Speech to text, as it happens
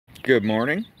Good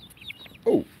morning.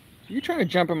 Oh, you trying to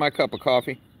jump in my cup of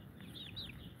coffee?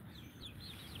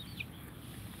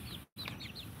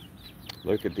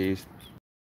 Look at these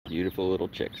beautiful little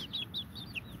chicks.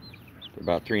 They're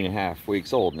about 3.5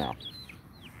 weeks old now.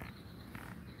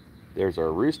 There's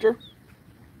our rooster,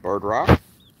 Bird Rock.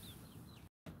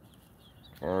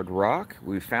 Bird Rock,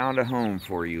 we found a home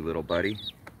for you, little buddy.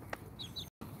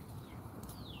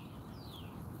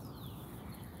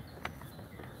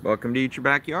 Welcome to Eat Your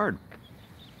Backyard.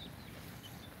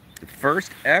 The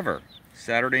first ever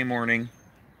Saturday morning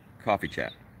coffee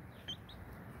chat.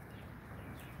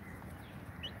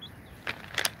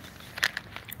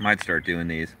 Might start doing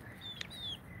these.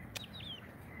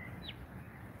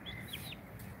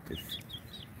 If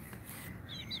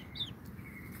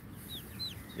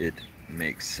it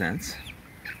makes sense.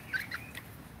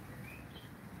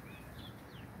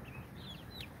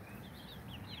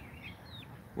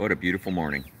 What a beautiful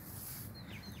morning.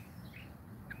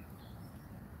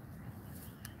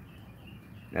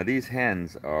 Now these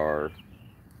hens are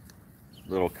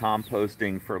little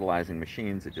composting, fertilizing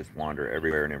machines that just wander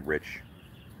everywhere and enrich.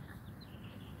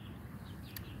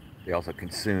 They also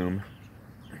consume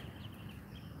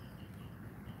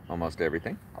almost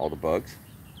everything, all the bugs.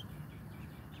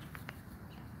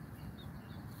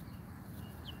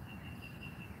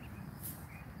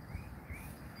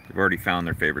 They've already found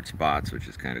their favorite spots, which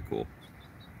is kind of cool.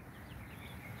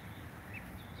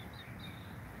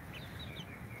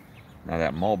 Now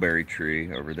that mulberry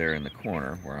tree over there in the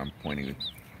corner where I'm pointing the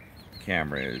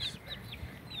camera is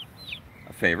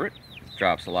a favorite. It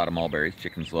drops a lot of mulberries.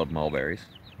 Chickens love mulberries.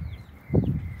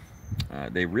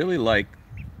 They really like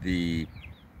the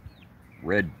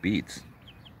red beets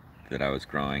that I was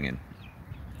growing, and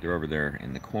they're over there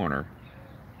in the corner.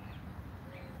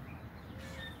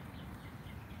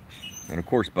 And of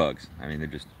course bugs. I mean, they're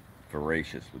just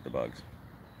voracious with the bugs.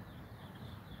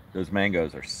 Those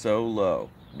mangoes are so low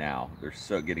now.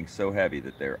 They're getting so heavy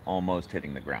that they're almost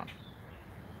hitting the ground.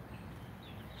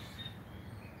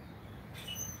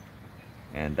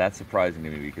 And that's surprising to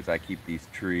me because I keep these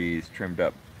trees trimmed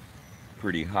up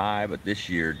pretty high, but this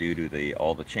year, due to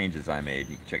all the changes I made,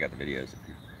 you can check out the videos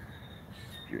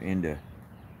if you're into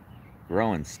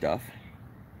growing stuff,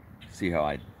 see how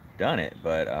I done it.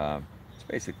 But it's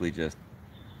basically just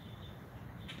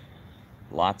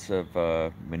lots of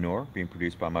manure being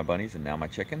produced by my bunnies and now my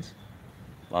chickens,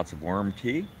 lots of worm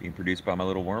tea being produced by my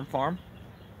little worm farm,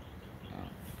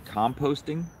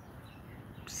 composting,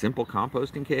 simple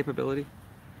composting capability,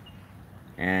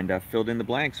 and filled in the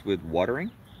blanks with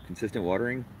watering, consistent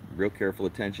watering, real careful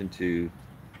attention to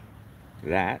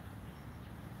that,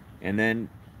 and then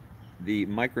the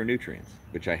micronutrients,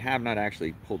 which I have not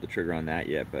actually pulled the trigger on that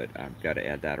yet, but I've got to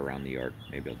add that around the yard.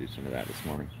 Maybe I'll do some of that this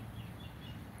morning.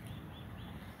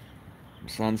 My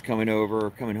son's coming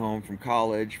home from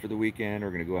college for the weekend.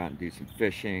 We're going to go out and do some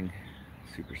fishing.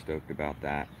 Super stoked about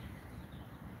that.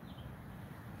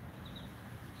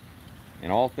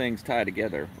 And all things tie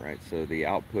together, right? So the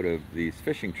output of these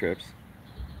fishing trips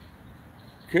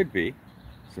could be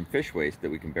some fish waste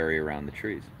that we can bury around the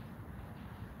trees.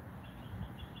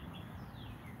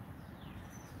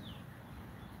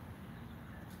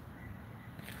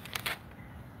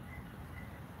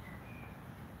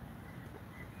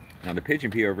 Now the pigeon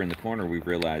pea over in the corner, we've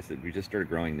realized that we just started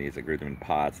growing these. I grew them in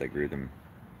pots. I grew them,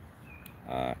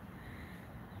 have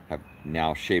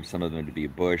now shaped some of them to be a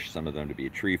bush, some of them to be a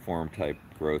tree form type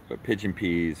growth. But pigeon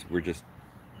peas, we're just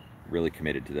really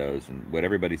committed to those. And what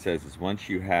everybody says is once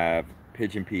you have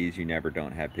pigeon peas, you never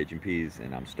don't have pigeon peas,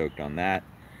 and I'm stoked on that.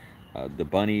 The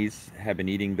bunnies have been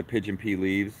eating the pigeon pea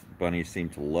leaves. Bunnies seem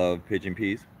to love pigeon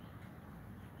peas.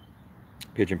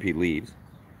 Pigeon pea leaves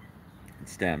and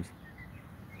stems.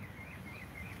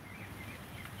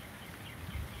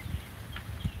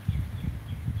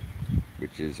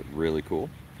 Which is really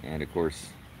cool. And of course,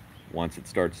 once it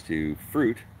starts to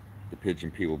fruit, the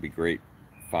pigeon pea will be great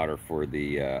fodder for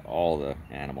all the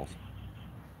animals.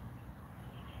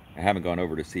 I haven't gone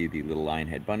over to see the little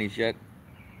lionhead bunnies yet.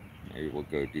 Maybe we'll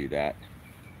go do that.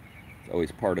 It's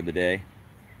always part of the day.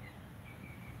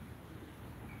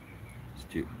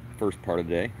 First part of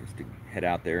the day is to head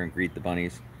out there and greet the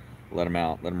bunnies, let them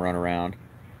out, let them run around.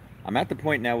 I'm at the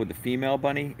point now with the female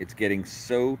bunny, it's getting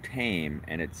so tame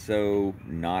and it's so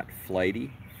not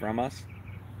flighty from us,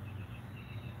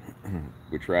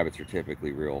 which rabbits are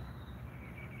typically real,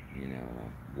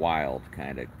 wild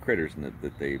kind of critters, and that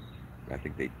I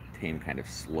think they tame kind of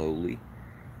slowly,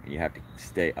 and you have to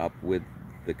stay up with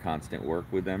the constant work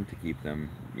with them to keep them,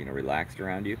 relaxed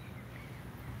around you.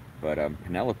 But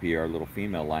Penelope, our little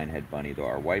female lionhead bunny, though,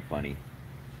 our white bunny,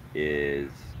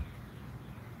 is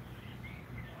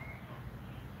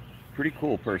pretty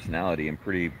cool personality and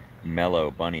pretty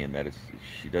mellow bunny in that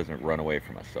she doesn't run away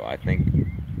from us. So I think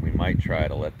we might try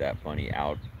to let that bunny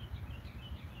out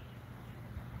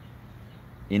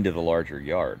into the larger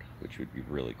yard, which would be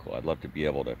really cool. I'd love to be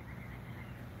able to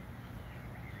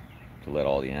let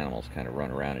all the animals kind of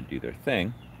run around and do their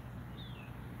thing.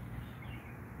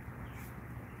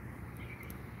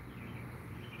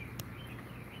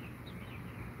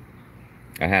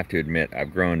 I have to admit,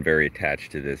 I've grown very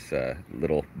attached to this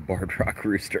little barred rock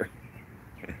rooster.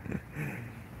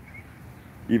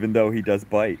 Even though he does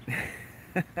bite.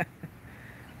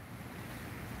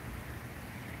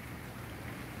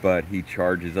 But he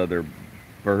charges other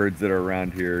birds that are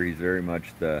around here. He's very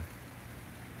much the,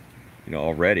 you know,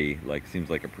 already like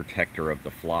seems like a protector of the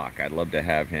flock. I'd love to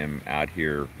have him out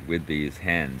here with these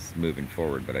hens moving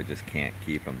forward, but I just can't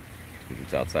keep him because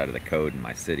it's outside of the code in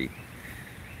my city.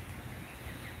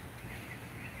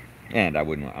 And I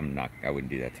wouldn't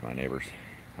do that to my neighbors.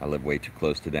 I live way too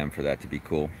close to them for that to be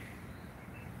cool.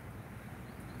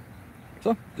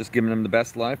 So, just giving him the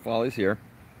best life while he's here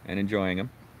and enjoying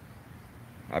him.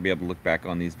 I'll be able to look back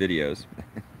on these videos,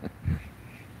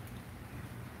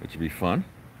 which would be fun.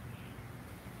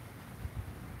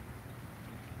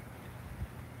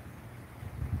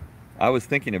 I was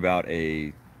thinking about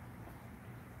my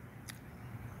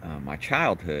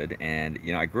childhood, and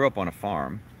you know, I grew up on a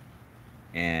farm,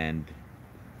 and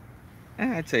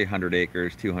I'd say 100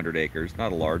 acres, 200 acres,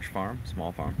 not a large farm,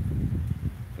 small farm,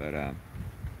 but it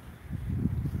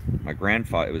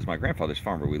was my grandfather's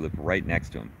farm where we lived right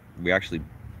next to him.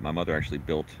 My mother actually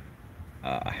built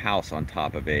a house on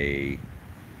top of a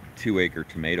 2-acre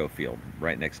tomato field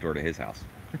right next door to his house.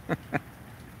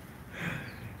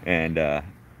 And I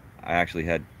actually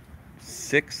had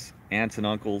 6 aunts and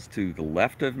uncles to the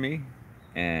left of me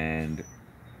and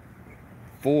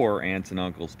 4 aunts and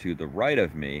uncles to the right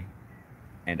of me,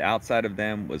 and outside of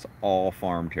them was all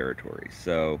farm territory.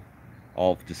 So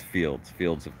all just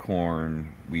fields of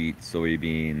corn, wheat,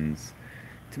 soybeans,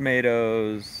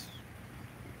 tomatoes,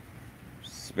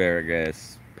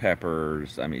 asparagus,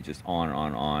 peppers, I mean, just on and on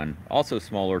and on. Also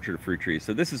small orchard of fruit trees.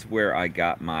 So this is where I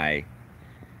got my,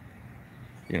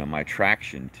 you know, my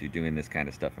traction to doing this kind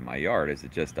of stuff in my yard. I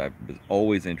was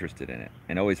always interested in it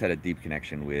and always had a deep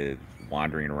connection with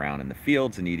wandering around in the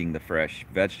fields and eating the fresh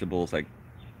vegetables. I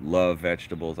love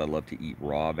vegetables. I love to eat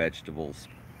raw vegetables.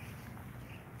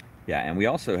 Yeah, and we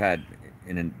also had,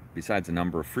 besides a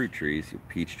number of fruit trees,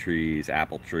 peach trees,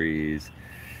 apple trees,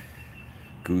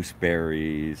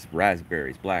 gooseberries,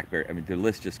 raspberries, blackberries. I mean, the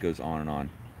list just goes on and on.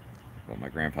 What my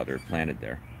grandfather had planted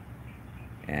there.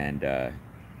 And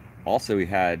also we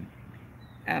had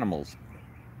animals,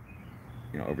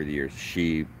 you know, over the years.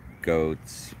 Sheep,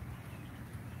 goats,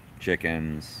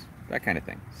 chickens, that kind of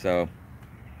thing. So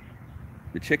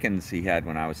the chickens he had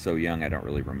when I was so young, I don't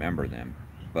really remember them.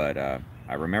 But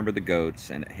I remember the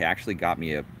goats, and he actually got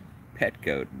me a pet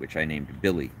goat, which I named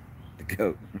Billy, the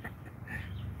goat.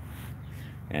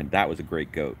 And that was a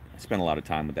great goat. I spent a lot of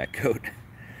time with that goat.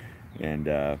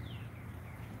 And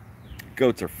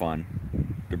goats are fun.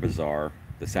 They're bizarre.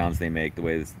 The sounds they make, the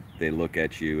way they look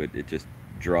at you, it just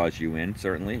draws you in,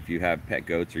 certainly. If you have pet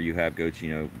goats or you have goats, you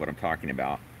know what I'm talking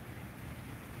about.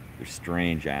 They're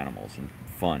strange animals and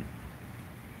fun.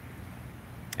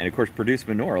 And of course produce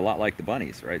manure a lot like the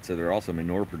bunnies, right? So they're also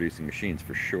manure producing machines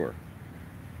for sure.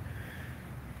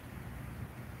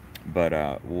 But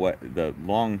the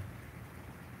long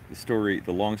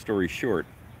story short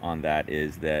on that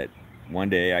is that one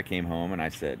day I came home and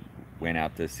I went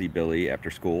out to see Billy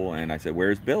after school, and I said,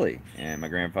 "Where's Billy?" And my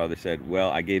grandfather said,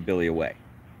 "Well, I gave Billy away."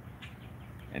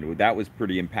 And that was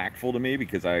pretty impactful to me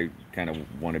because I kind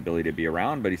of wanted Billy to be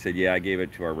around, but he said, "Yeah, I gave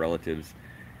it to our relatives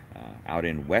out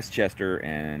in Westchester,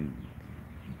 and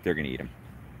they're gonna eat him."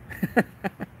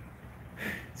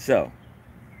 So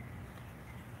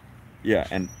yeah,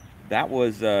 and that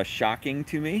was shocking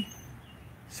to me.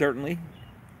 Certainly,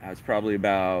 I was probably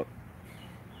about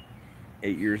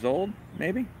 8 years old,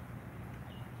 maybe.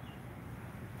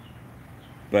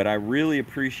 But I really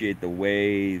appreciate the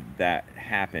way that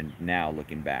happened now,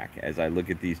 looking back. As I look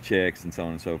at these chicks and so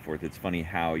on and so forth, it's funny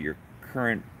how your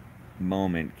current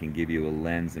moment can give you a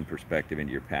lens and perspective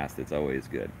into your past that's always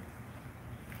good.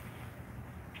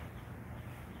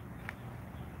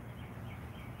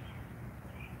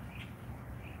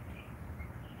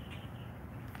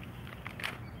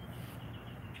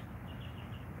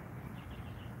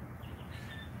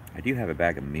 I do have a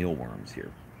bag of mealworms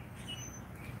here.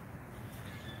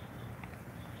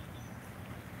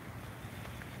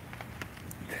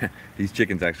 These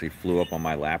chickens actually flew up on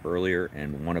my lap earlier,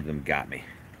 and one of them got me.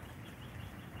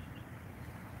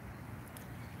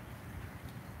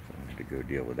 So go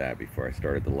deal with that before I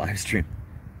started the live stream.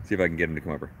 See if I can get him to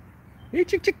come over. Hey,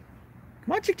 chick, chick.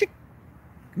 Come on, chick, chick.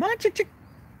 Come on, chick, chick.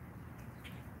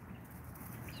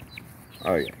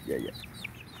 Oh, yeah, yeah, yeah.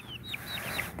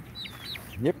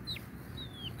 Yep.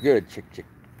 Good, chick, chick.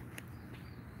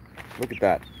 Look at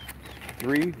that.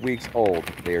 3 weeks old,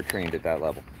 they are trained at that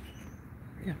level.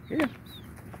 Yeah, here you go.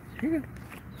 Here you go.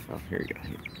 Oh, here you go.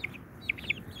 Here.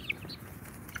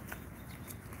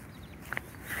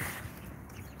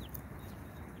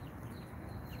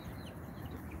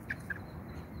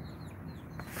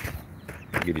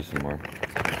 I'll give you some more.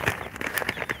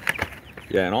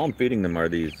 Yeah, and all I'm feeding them are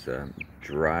these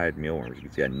dried mealworms. You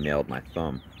can see I nailed my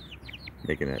thumb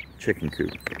making that chicken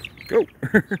coop. Go!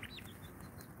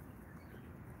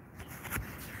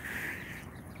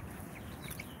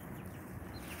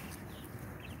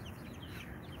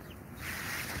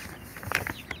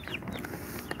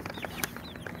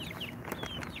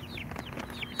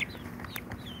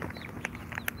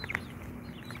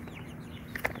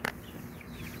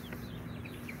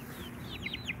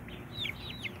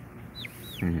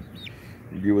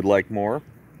 You would like more?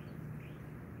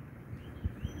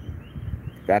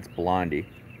 That's Blondie.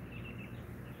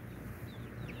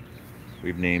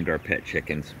 We've named our pet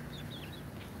chickens.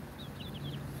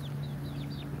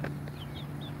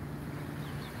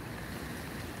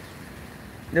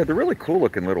 Yeah, they're really cool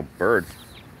looking little birds.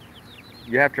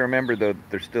 You have to remember though,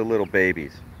 they're still little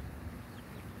babies.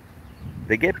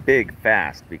 They get big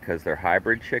fast because they're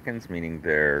hybrid chickens, meaning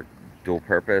they're dual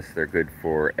purpose. They're good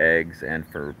for eggs and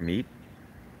for meat.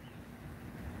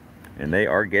 And they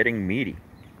are getting meaty.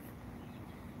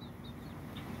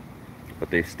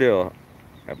 But they still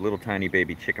have little tiny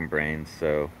baby chicken brains,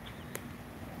 so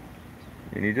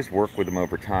you just work with them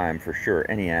over time for sure.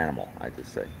 Any animal, I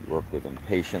just say. You work with them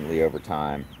patiently over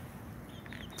time.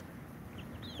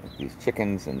 Like these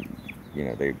chickens, and you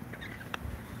know, they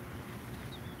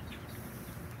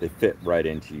fit right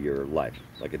into your life,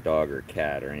 like a dog or a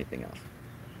cat or anything else.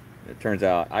 It turns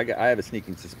out, I have a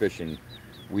sneaking suspicion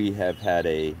we have had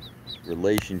a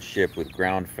relationship with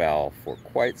groundfowl for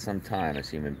quite some time as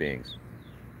human beings.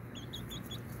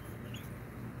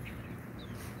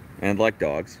 And like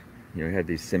dogs, you know, we have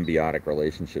these symbiotic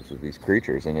relationships with these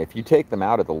creatures. And if you take them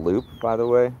out of the loop, by the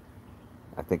way,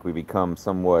 I think we become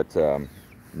somewhat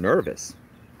nervous,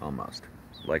 almost.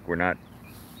 Like we're not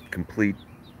complete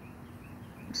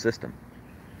system.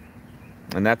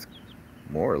 And that's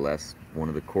more or less one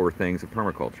of the core things of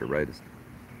permaculture, right? Is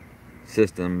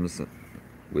systems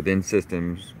within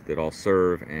systems that all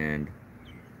serve and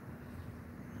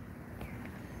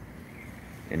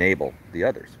enable the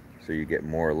others. So you get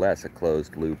more or less a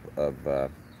closed loop of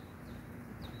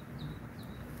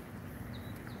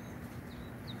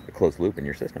in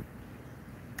your system.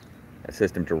 A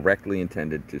system directly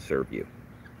intended to serve you.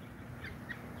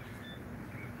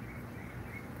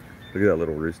 Look at that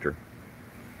little rooster.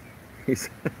 He's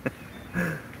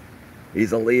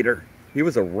a leader. He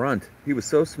was a runt. He was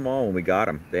so small when we got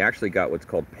him. They actually got what's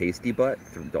called pasty butt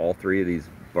through all three of these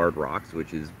barred rocks,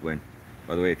 which is when,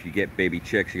 by the way, if you get baby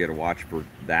chicks, you got to watch for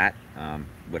that.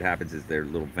 What happens is their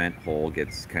little vent hole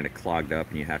gets kind of clogged up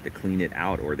and you have to clean it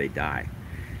out or they die,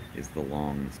 is the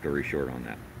long story short on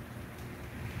that.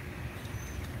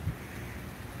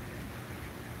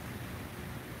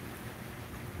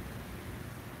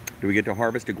 Do we get to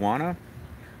harvest iguana?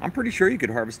 I'm pretty sure you could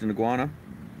harvest an iguana.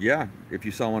 Yeah, if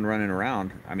you saw one running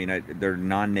around. I mean, they're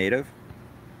non-native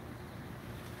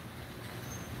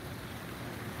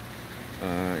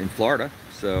in Florida.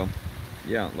 So,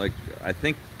 yeah, like I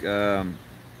think, you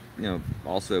know,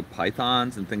 also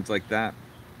pythons and things like that.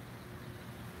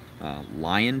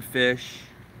 Lionfish,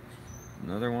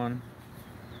 another one.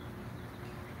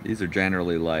 These are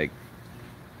generally like,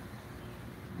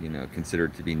 you know,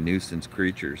 considered to be nuisance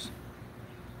creatures.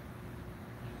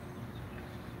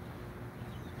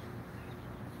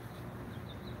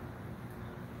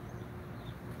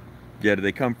 Yeah, do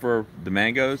they come for the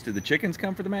mangoes? Did the chickens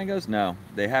come for the mangoes? No,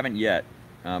 they haven't yet.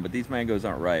 But these mangoes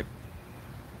aren't ripe.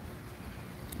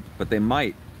 But they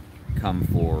might come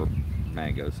for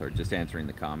mangoes, or just answering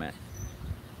the comment.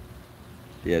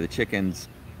 Yeah, the chickens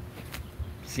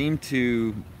seem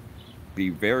to be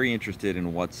very interested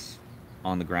in what's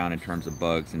on the ground in terms of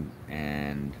bugs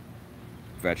and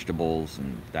vegetables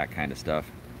and that kind of stuff.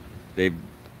 They've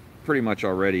pretty much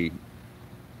already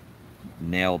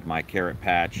nailed my carrot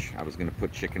patch. I was going to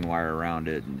put chicken wire around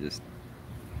it and just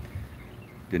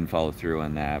didn't follow through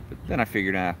on that. But then I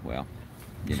figured, well,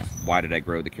 you know, why did I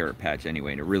grow the carrot patch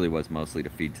anyway? And it really was mostly to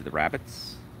feed to the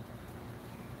rabbits.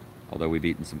 Although we've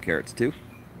eaten some carrots too.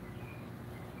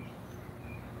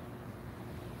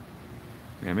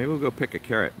 Yeah, maybe we'll go pick a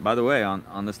carrot. By the way,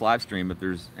 on this live stream, if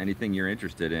there's anything you're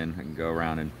interested in, I can go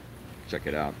around and check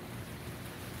it out.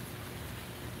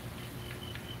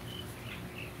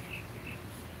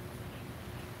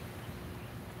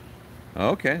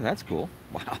 Okay, that's cool.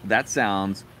 Wow, that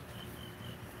sounds,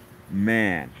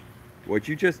 man, what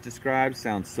you just described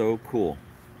sounds so cool.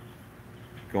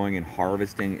 Going and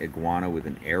harvesting iguana with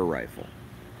an air rifle.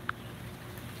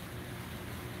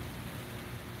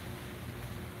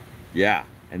 Yeah,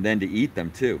 and then to eat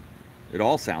them too. It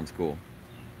all sounds cool.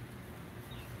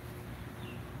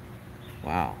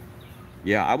 Wow.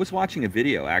 Yeah, I was watching a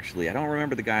video actually. I don't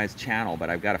remember the guy's channel, but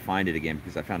I've got to find it again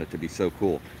because I found it to be so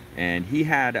cool. And he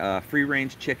had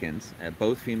free-range chickens,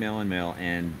 both female and male,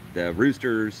 and the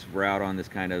roosters were out on this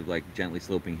kind of like gently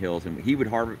sloping hills, and he would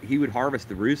harvest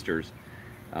the roosters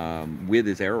with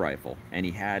his air rifle, and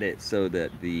he had it so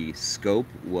that the scope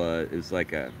was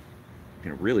like a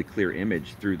really clear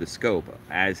image through the scope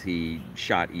as he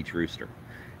shot each rooster,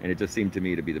 and it just seemed to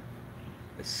me to be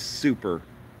a super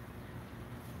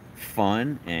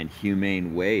fun and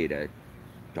humane way to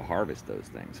harvest those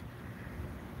things.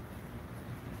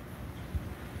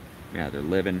 Yeah, they're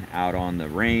living out on the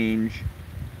range,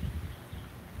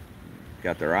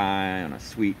 got their eye on a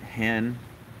sweet hen.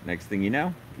 Next thing you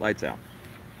know, lights out.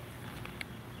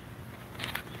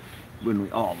 Wouldn't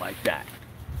we all like that?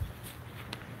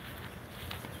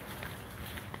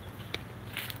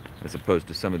 As opposed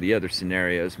to some of the other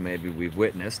scenarios maybe we've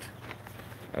witnessed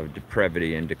of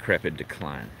depravity and decrepit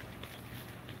decline.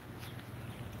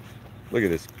 Look at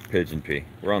this pigeon pea.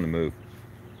 We're on the move.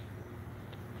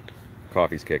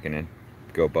 Coffee's kicking in.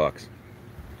 Go Bucks.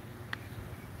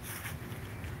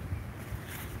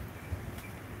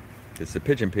 It's the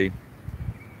pigeon pea.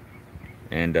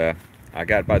 And I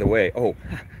got, by the way, oh,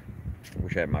 I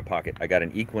wish I had in my pocket. I got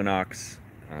an Equinox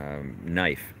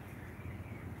knife.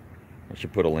 I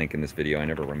should put a link in this video. I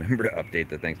never remember to update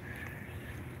the things.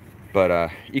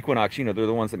 But Equinox, you know, they're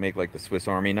the ones that make like the Swiss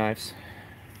Army knives.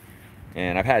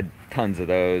 And I've had tons of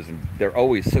those, and they're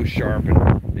always so sharp,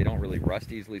 and they don't really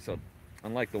rust easily. So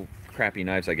unlike the crappy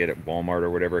knives I get at Walmart or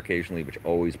whatever occasionally, which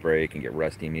always break and get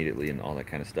rusty immediately and all that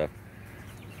kind of stuff,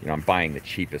 you know, I'm buying the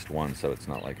cheapest one, so it's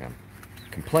not like I'm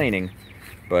complaining.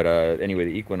 But anyway,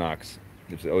 the Equinox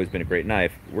has always been a great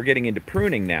knife. We're getting into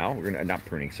pruning now. We're gonna, not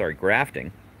pruning, sorry,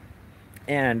 grafting.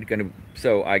 And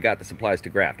so I got the supplies to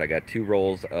graft. I got 2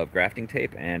 rolls of grafting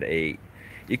tape and a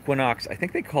Equinox, I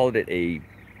think they called it a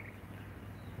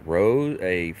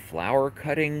flower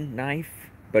cutting knife,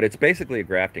 but it's basically a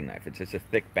grafting knife. It's just a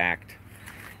thick backed,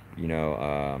 you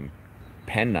know,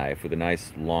 pen knife with a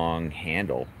nice long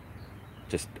handle.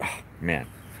 Just, oh, man,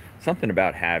 something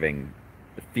about having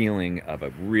the feeling of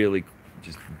a really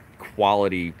just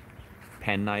quality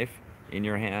pen knife in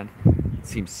your hand. It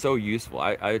seems so useful.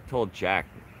 I told Jack,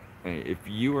 if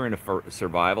you were in a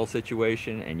survival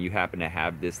situation and you happen to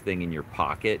have this thing in your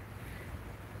pocket,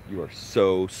 you are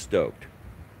so stoked.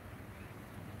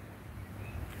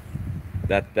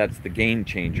 That's the game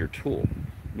changer tool.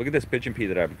 Look at this pigeon pea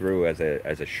that I grew as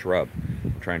a shrub.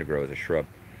 I'm trying to grow as a shrub.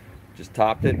 Just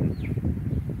topped it.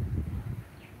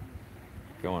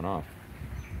 Going off.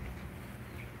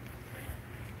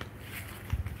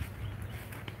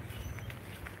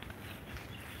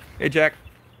 Hey Jack.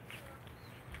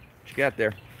 What you got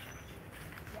there?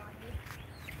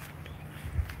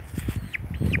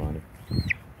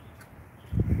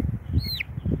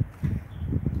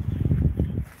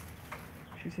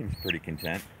 She seems pretty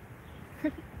content.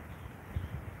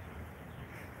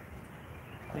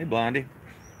 Hey Blondie.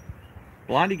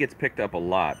 Blondie gets picked up a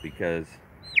lot because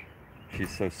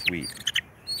she's so sweet.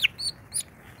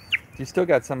 She's still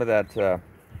got some of that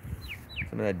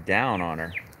down on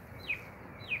her.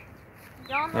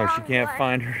 No, she can't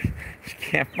find her. She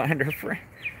can't find her friend.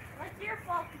 That's your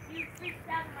fault because you freaked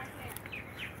out in my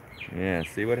hand.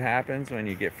 Yeah, see what happens when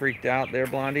you get freaked out there,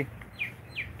 Blondie?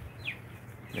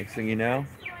 Next thing you know,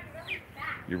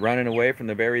 you're running away from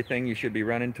the very thing you should be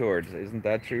running towards. Isn't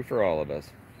that true for all of us?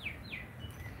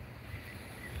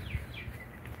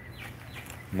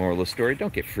 Moral of the story,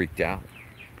 don't get freaked out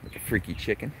like a freaky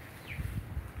chicken.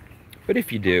 But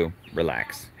if you do,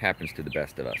 relax. Happens to the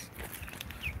best of us.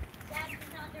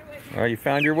 Oh, you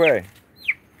found your way.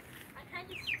 I'm kind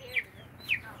of scared.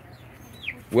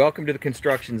 Welcome to the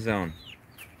construction zone.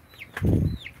 Oh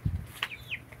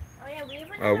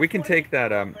yeah, we can take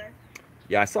that.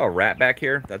 Yeah, I saw a rat back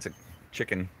here. That's a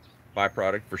chicken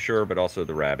byproduct for sure, but also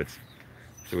the rabbits.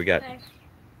 So we got. I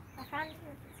found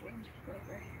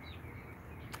clover.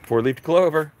 4-leafed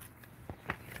clover.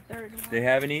 Third one. They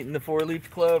haven't eaten the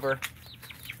 4-leafed clover.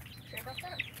 Sure about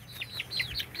that?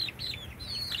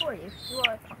 for you. You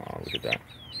are talking. Oh, look at that.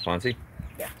 Fonzie?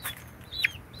 Yeah.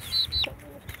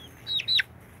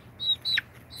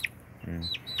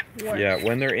 Yeah,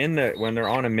 when they're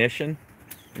on a mission,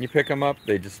 and you pick them up,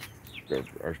 they just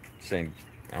are saying,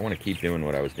 "I want to keep doing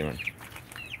what I was doing."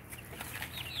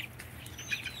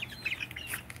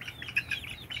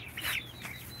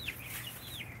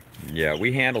 Yeah,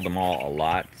 we handled them all a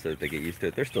lot so that they get used to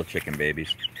it. They're still chicken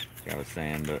babies, like I was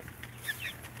saying, but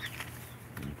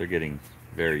they're getting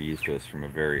very used to us from a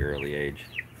very early age.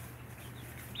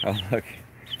 Oh, look.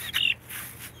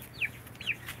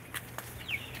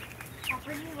 I'll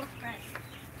bring you a friend.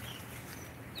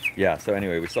 Yeah, so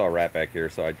anyway, we saw a rat back here,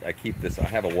 so I keep this. I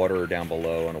have a waterer down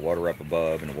below and a waterer up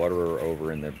above and a waterer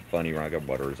over in the bunny run. I got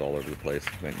waterers all over the place.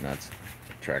 Went nuts.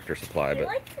 Tractor Supply, They but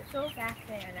like to go back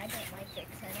there, and I don't like it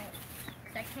because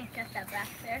I can't get that back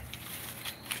there.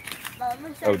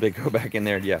 Oh, they go back in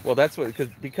there. Yeah, well, that's what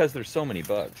because there's so many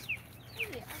bugs. Yeah.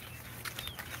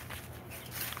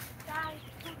 Guys,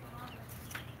 come on.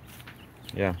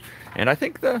 Yeah, and I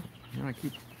think I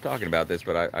keep talking about this,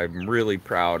 but I'm really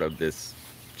proud of this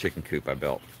chicken coop I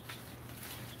built.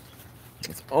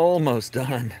 It's almost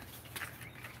done.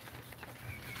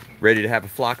 Ready to have a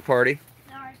flock party?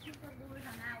 No, I keep the lures,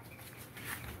 I'm out.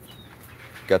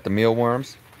 Got the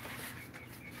mealworms.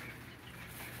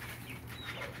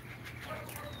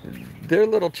 Their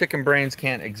little chicken brains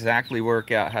can't exactly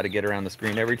work out how to get around the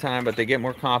screen every time, but they get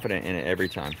more confident in it every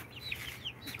time.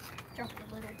 Jump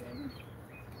a little bit.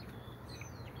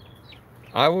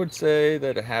 I would say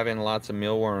that having lots of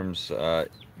mealworms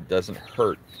doesn't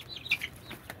hurt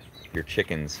your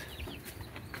chickens.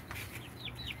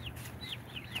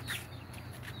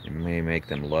 It may make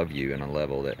them love you on a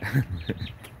level that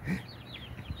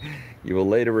you will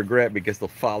later regret because they'll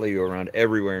follow you around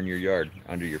everywhere in your yard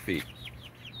under your feet.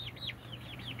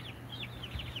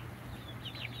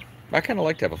 I kind of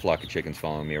like to have a flock of chickens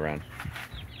following me around.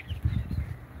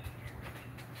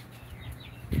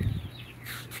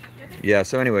 Yeah,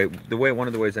 so anyway, one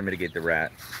of the ways I mitigate the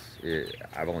rats,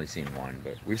 I've only seen one,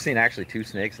 but we've seen actually 2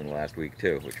 snakes in the last week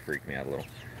too, which freaked me out a little.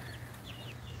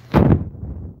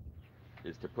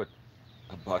 Is to put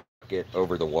a bucket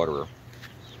over the waterer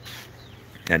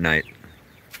at night.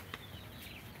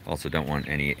 Also don't want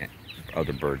any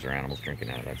other birds or animals drinking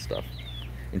out of that stuff.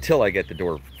 Until I get the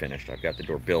door finished. I've got the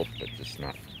door built, but just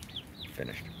not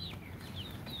finished.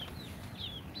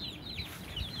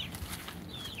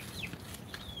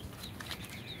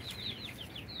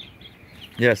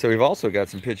 Yeah, so we've also got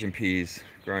some pigeon peas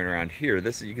growing around here.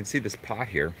 You can see this pot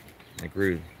here. I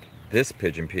grew this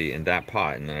pigeon pea in that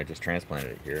pot, and then I just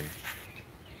transplanted it here.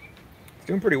 It's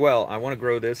doing pretty well. I want to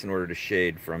grow this in order to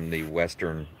shade from the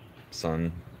western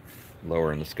sun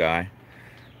lower in the sky.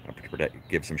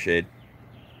 Give some shade.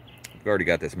 I've already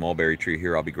got this mulberry tree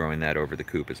here. I'll be growing that over the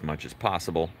coop as much as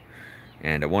possible.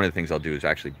 And one of the things I'll do is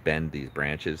actually bend these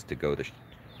branches to go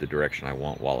the direction I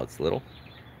want while it's little.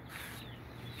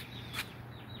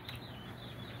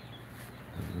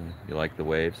 You like the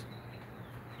waves?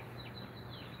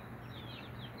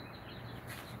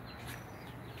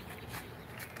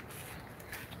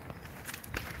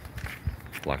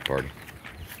 Block party.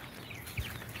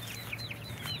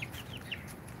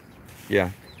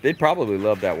 Yeah, they'd probably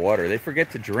love that water. They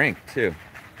forget to drink too.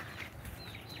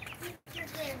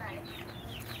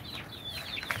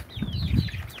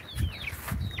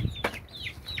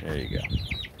 There you go.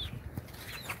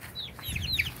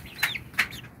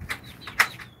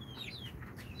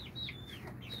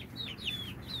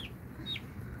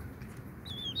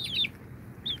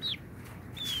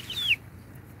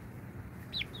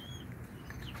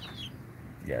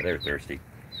 Yeah, they're thirsty.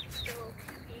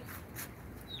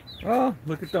 Oh,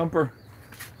 look at Thumper.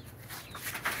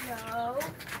 No.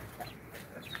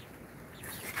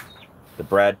 The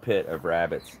Brad Pitt of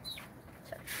rabbits.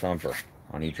 Thumper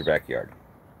on Eat Your Backyard.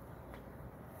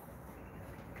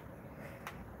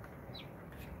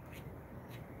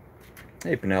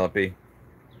 Hey, Penelope.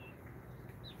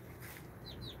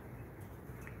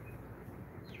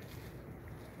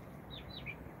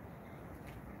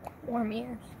 Warm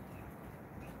ears.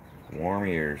 Warm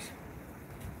ears.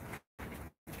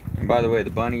 And by the way, the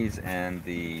bunnies and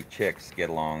the chicks get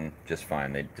along just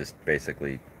fine. They just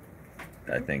basically,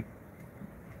 I think,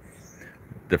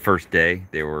 the first day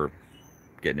they were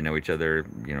getting to know each other.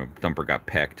 You know, Thumper got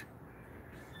pecked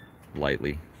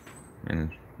lightly, and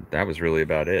that was really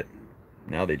about it.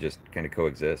 Now they just kind of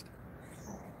coexist.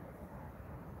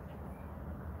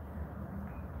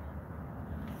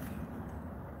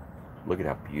 Look at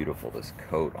how beautiful this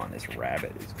coat on this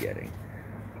rabbit is getting.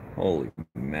 Holy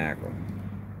mackerel.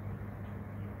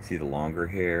 See the longer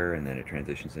hair, and then it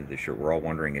transitions into the short. We're all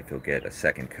wondering if he'll get a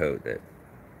second coat. That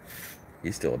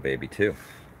he's still a baby too.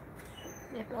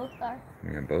 They both are.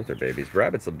 Yeah, both are babies.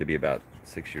 Rabbits live to be about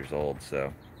 6 years old,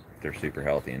 so they're super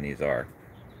healthy, and these are.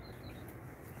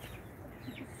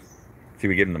 See,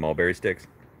 we give them the mulberry sticks.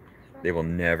 They will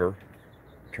never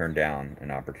turn down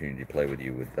an opportunity to play with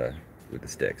you with the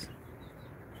sticks.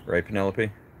 Right,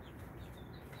 Penelope?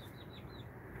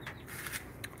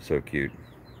 So cute.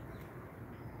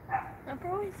 Thumper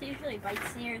always usually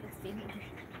bites near the finger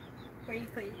where you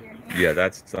put your hand. Yeah,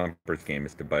 that's Thumper's game,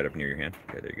 is to bite up near your hand.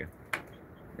 Okay, there you go.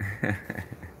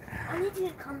 I need you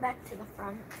to come back to the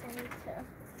front. I need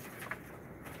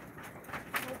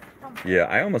to. Yeah,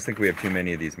 I almost think we have too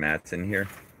many of these mats in here,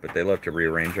 but they love to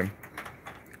rearrange them.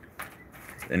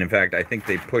 And in fact, I think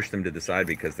they push them to the side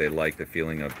because they like the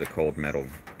feeling of the cold metal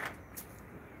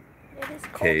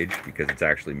cage, because it's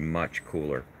actually much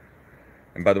cooler.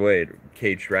 And by the way,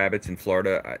 caged rabbits in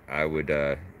Florida, I would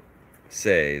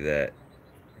say that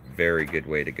very good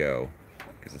way to go,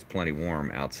 because it's plenty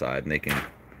warm outside, and they can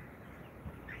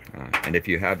and if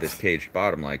you have this caged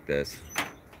bottom like this,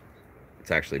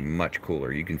 it's actually much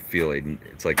cooler. You can feel it.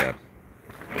 It's like a,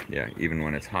 yeah, even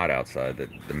when it's hot outside,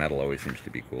 the metal always seems to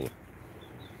be cooler.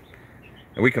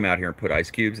 And we come out here and put ice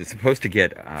cubes. It's supposed to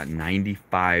get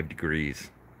 95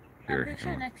 degrees here. I'm pretty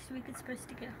sure next week it's supposed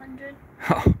to get 100.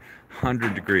 Oh,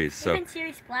 100 degrees. So. Even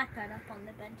Sirius Black got up on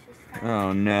the bench this time.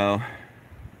 Oh no.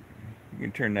 You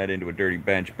can turn that into a dirty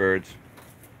bench, birds.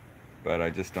 But I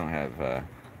just don't have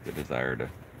the desire to.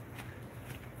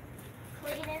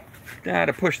 Clean it. Yeah,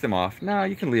 to push them off. No,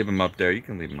 you can leave them up there. You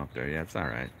can leave them up there. Yeah, it's all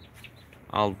right.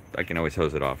 I can always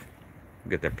hose it off.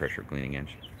 Get that pressure cleaning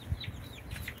inch.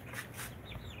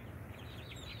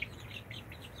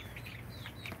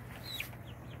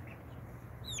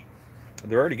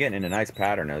 They're already getting in a nice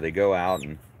pattern now. They go out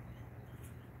and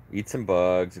eat some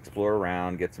bugs, explore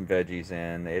around, get some veggies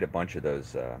in. They ate a bunch of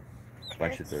those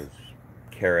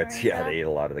carrots. Yeah, they ate a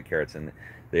lot of the carrots, and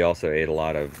they also ate a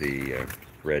lot of the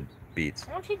red beets.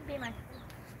 I want you to be my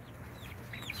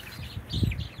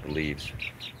The leaves,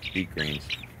 beet greens.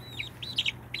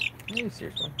 Hey,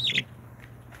 seriously.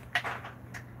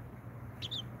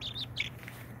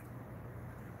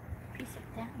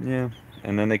 Yeah,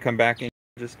 and then they come back and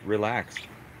just relax.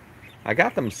 I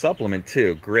got them supplement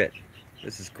too, grit.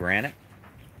 This is granite.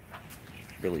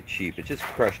 Really cheap. It's just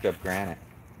crushed up granite.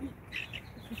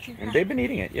 And they've been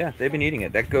eating it. Yeah, they've been eating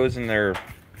it. That goes in an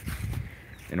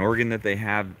organ that they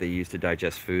have. They use to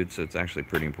digest food, so it's actually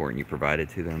pretty important you provide it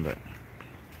to them. But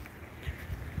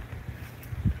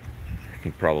I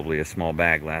think probably a small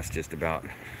bag lasts just about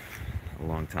a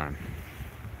long time.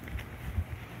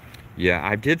 Yeah,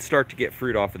 I did start to get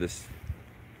fruit off of this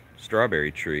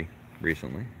strawberry tree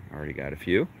recently. Already got a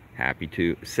few. Happy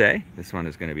to say this one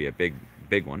is going to be a big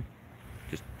one.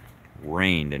 Just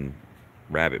rained in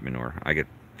rabbit manure. I get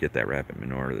that rabbit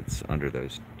manure that's under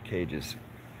those cages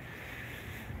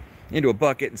into a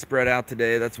bucket and spread out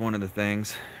today. That's one of the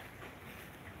things.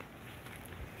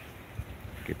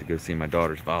 Get to go see my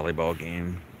daughter's volleyball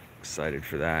game. Excited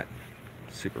for that.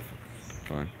 Super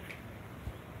fun.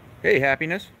 Hey,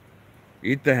 happiness.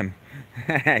 Eat them.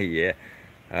 Yeah.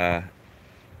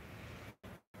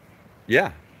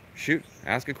 Yeah. Shoot.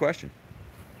 Ask a question.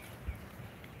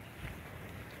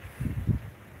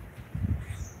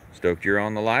 Stoked you're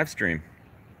on the live stream.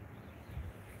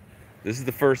 This is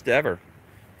the first ever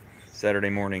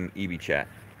Saturday morning EYBY chat.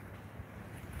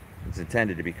 It's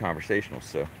intended to be conversational,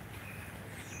 so.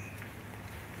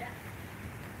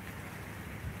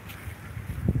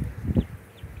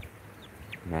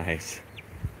 Nice.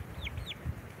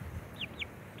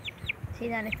 See,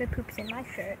 then if it poops in my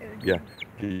shirt, it would. Yeah.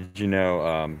 Did you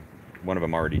know one of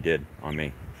them already did on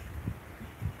me?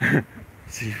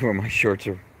 See where my shorts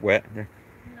are wet?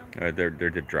 No. They're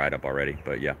dried up already,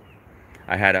 but yeah.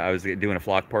 I was doing a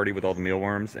flock party with all the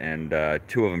mealworms, and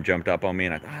two of them jumped up on me,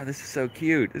 and I thought, oh, this is so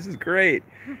cute. This is great.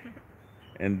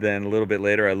 And then a little bit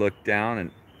later, I looked down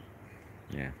and,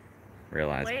 yeah,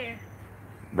 realized. Where?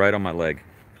 Right on my leg.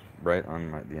 Right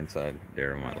on the inside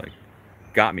there on my leg.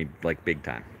 Got me, like, big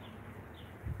time.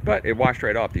 But it washed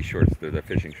right off. These shorts, they're the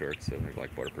fishing shorts, so they're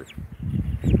like waterproof.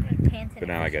 Pants but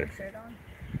now I got it. Shirt on.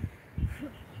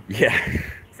 Yeah.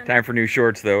 Time for new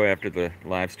shorts, though, after the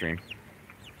live stream.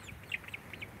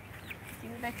 Do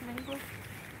you recommend both?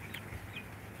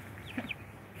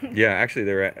 Yeah, actually,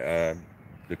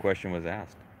 the question was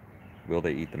asked. Will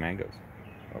they eat the mangoes?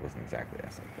 That wasn't exactly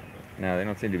asked like that. No, they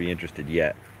don't seem to be interested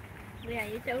yet. Yeah,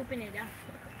 you have to open it up.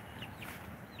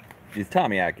 These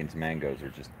Tommy Atkins mangoes are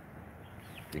just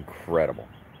incredible.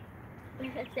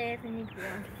 If they ever need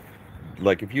one.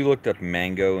 Like if you looked up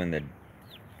mango in the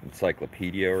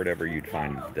encyclopedia or whatever, you'd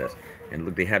find this. And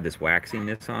look, they have this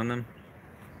waxiness on them.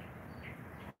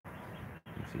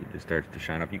 See, it just starts to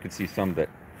shine off. You can see some that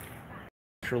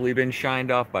naturally been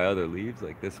shined off by other leaves,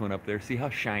 like this one up there. See how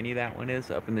shiny that one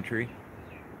is up in the tree?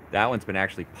 That one's been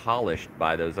actually polished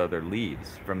by those other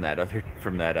leaves from that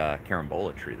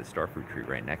carambola tree, the starfruit tree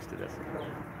right next to this.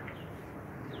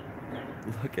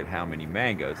 Look at how many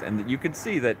mangoes. And you can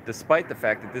see that despite the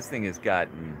fact that this thing has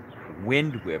gotten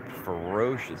wind whipped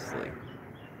ferociously.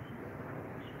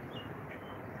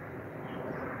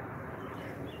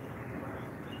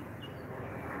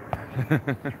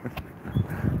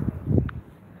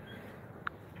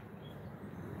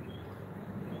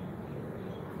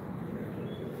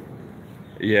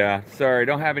 Yeah, sorry, I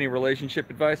don't have any relationship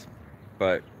advice,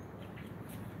 but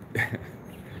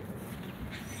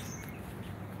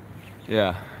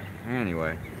yeah,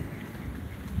 anyway,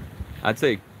 I'd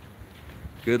say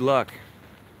good luck.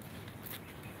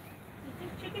 You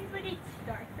think chickens would eat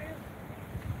starfruit?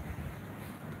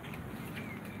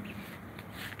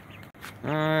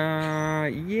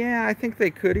 Yeah, I think they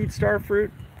could eat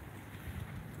starfruit.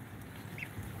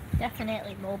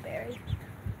 Definitely mulberry.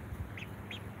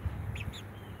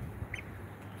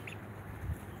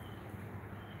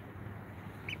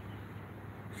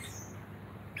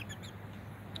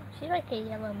 She like a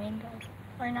yellow mango.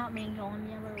 Or not mango, and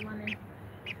yellow lemon.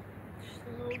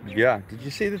 Yeah, did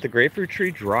you see that the grapefruit tree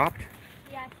dropped?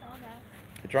 Yeah, I saw that.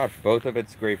 It dropped both of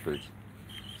its grapefruits.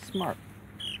 Smart.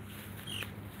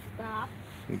 Stop.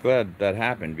 I'm glad that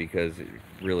happened because it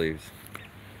really is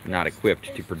not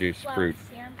equipped to produce fruit.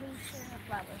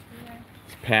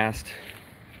 It's past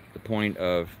the point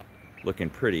of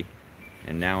looking pretty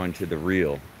and now into the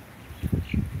real.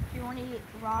 You want to eat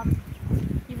raw?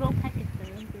 You will peck it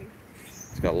through.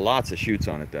 It's got lots of shoots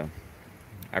on it though.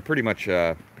 I pretty much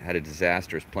had a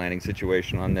disastrous planting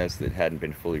situation on this that hadn't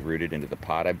been fully rooted into the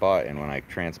pot I bought, and when I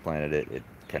transplanted it, it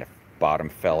kind of bottom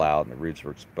fell out and the roots were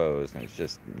exposed and it's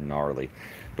just gnarly.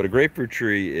 But a grapefruit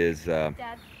tree is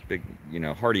big, you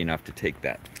know, hardy enough to take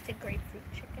that. It's a grapefruit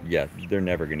chicken. Yeah, they're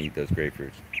never gonna eat those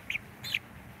grapefruits.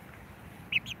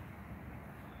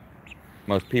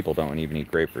 Most people don't even eat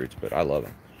grapefruits, but I love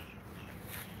them.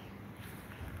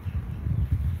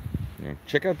 Yeah,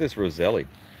 check out this Roselli.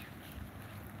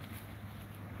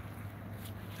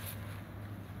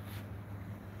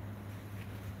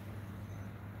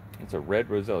 It's a red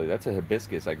Roselli. That's a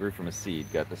hibiscus I grew from a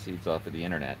seed. Got the seeds off of the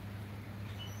internet.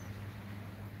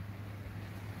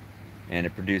 And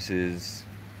it produces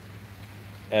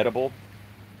edible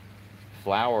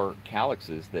flower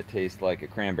calyxes that taste like a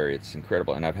cranberry. It's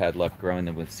incredible. And I've had luck growing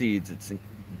them with seeds. It's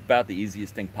about the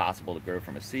easiest thing possible to grow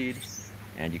from a seed.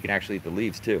 And you can actually eat the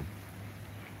leaves too.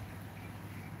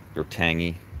 They're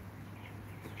tangy.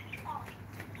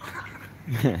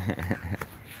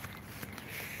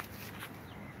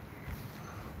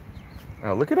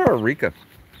 Oh, look at our Areca.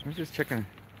 I was just checking.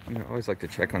 I always like to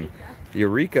check on the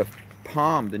Areca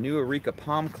palm, the new Areca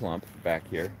palm clump back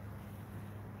here,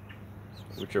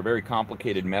 which are a very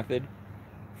complicated method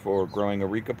for growing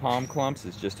Areca palm clumps.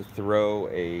 Is just to throw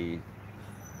a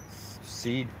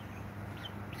seed,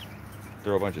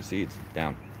 throw a bunch of seeds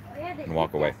down and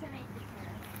walk away.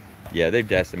 Yeah, they've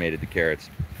decimated the carrots.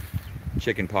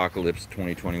 Chicken apocalypse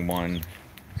 2021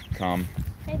 come.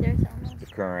 Hey, there's almost.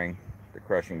 It's occurring. They're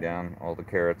crushing down all the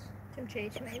carrots. Some cherry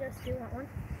tomatoes. Do you want one?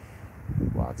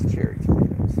 Lots of cherry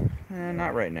tomatoes.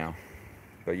 Not right now.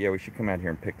 But yeah, we should come out here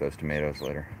and pick those tomatoes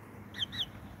later.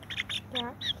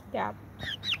 Stop. Stop.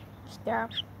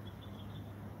 Stop.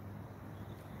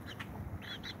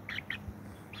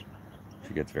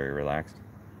 She gets very relaxed.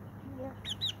 Yeah.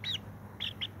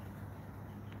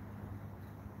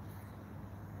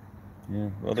 Yeah,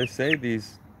 well, they say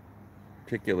these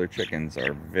particular chickens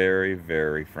are very,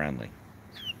 very friendly.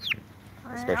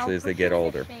 Especially as they get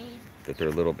older. That they're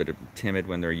a little bit timid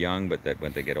when they're young, but that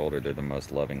when they get older, they're the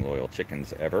most loving, loyal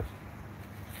chickens ever.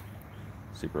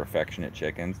 Super affectionate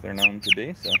chickens, they're known to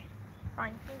be, so.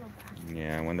 Fine.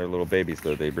 Yeah, when they're little babies,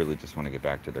 though, they really just want to get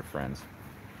back to their friends.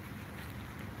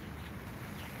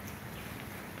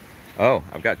 Oh,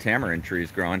 I've got tamarind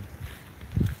trees growing.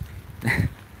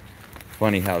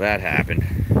 Funny how that happened.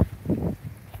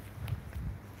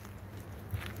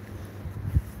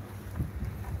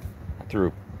 I threw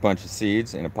a bunch of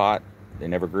seeds in a pot. They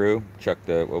never grew. Chucked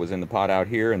what was in the pot out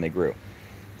here and they grew.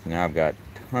 So now I've got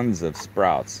tons of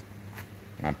sprouts.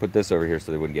 And I put this over here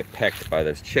so they wouldn't get pecked by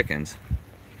those chickens.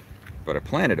 But I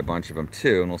planted a bunch of them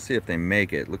too, and we'll see if they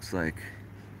make it. Looks like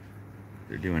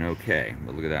they're doing okay.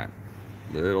 But look at that.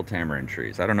 Little tamarind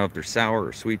trees. I don't know if they're sour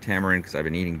or sweet tamarind because I've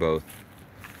been eating both.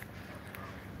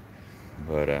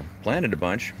 But planted a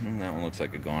bunch. That one looks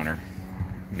like a goner.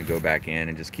 I'm gonna go back in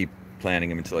and just keep planting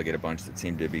them until I get a bunch that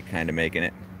seem to be kind of making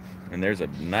it. And there's a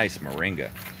nice moringa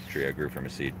tree I grew from a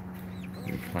seed.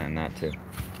 You can plant that too.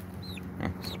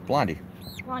 Oh, Blondie.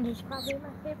 Blondie's probably my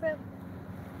favorite.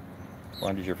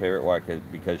 Blondie's your favorite? Why?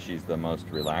 Because she's the most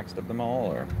relaxed of them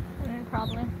all, or?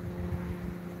 Probably.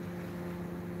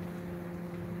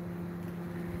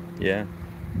 Yeah.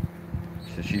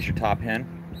 So she's your top hen?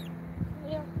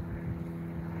 Yeah.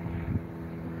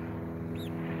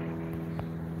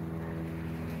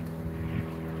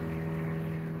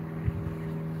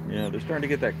 Yeah, they're starting to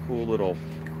get that cool little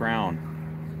crown.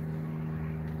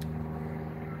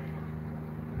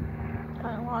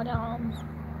 Got a lot of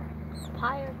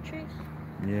papaya trees.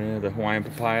 Yeah, the Hawaiian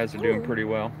papayas are doing pretty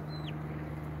well.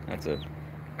 That's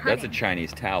a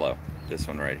Chinese tallow. This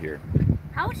one right here.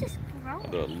 How is this growing?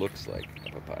 Although it looks like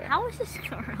a papaya. How is this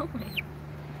growing?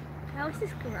 How is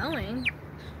this growing?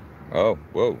 Oh,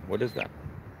 whoa! What is that?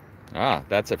 Ah,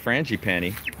 that's a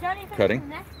frangipani It's not even cutting.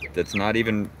 connected. That's not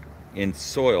even in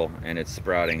soil, and it's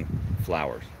sprouting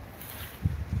flowers.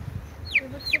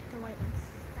 It looks like the white one.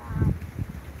 Stop.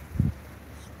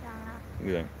 Stop. Look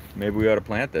at that. Maybe we ought to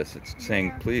plant this. It's saying,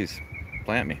 Yeah. please,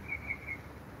 plant me.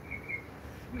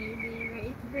 Maybe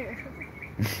right there.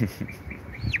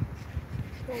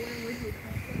 Well, where would you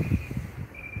plant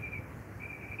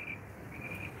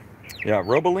it? Yeah,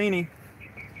 Robolini.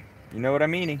 You know what I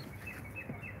mean.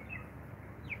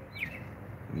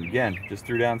 And again, just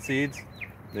threw down seeds.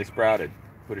 They sprouted.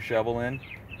 Put a shovel in.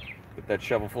 Put that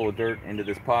shovel full of dirt into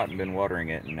this pot and been watering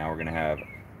it. And now we're going to have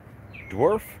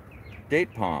dwarf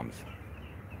date palms.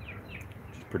 Which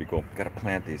is pretty cool. Got to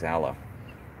plant these aloe.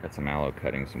 Got some aloe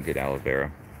cuttings, some good aloe vera.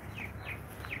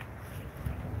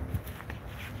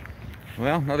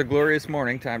 Well, another glorious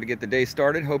morning. Time to get the day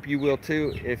started. Hope you will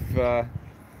too. If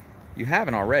you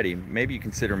haven't already, maybe you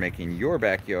consider making your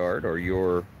backyard or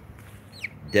your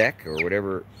deck or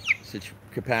whatever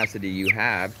capacity you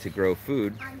have to grow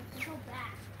food.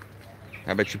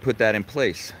 How about you put that in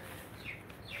place?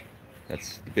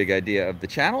 That's the big idea of the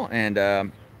channel, and I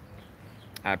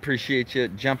appreciate you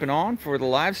jumping on for the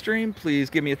live stream. Please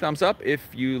give me a thumbs up if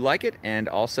you like it, and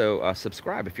also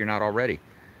subscribe if you're not already.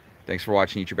 Thanks for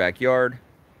watching Eat Your Backyard.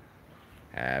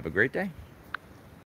 Have a great day.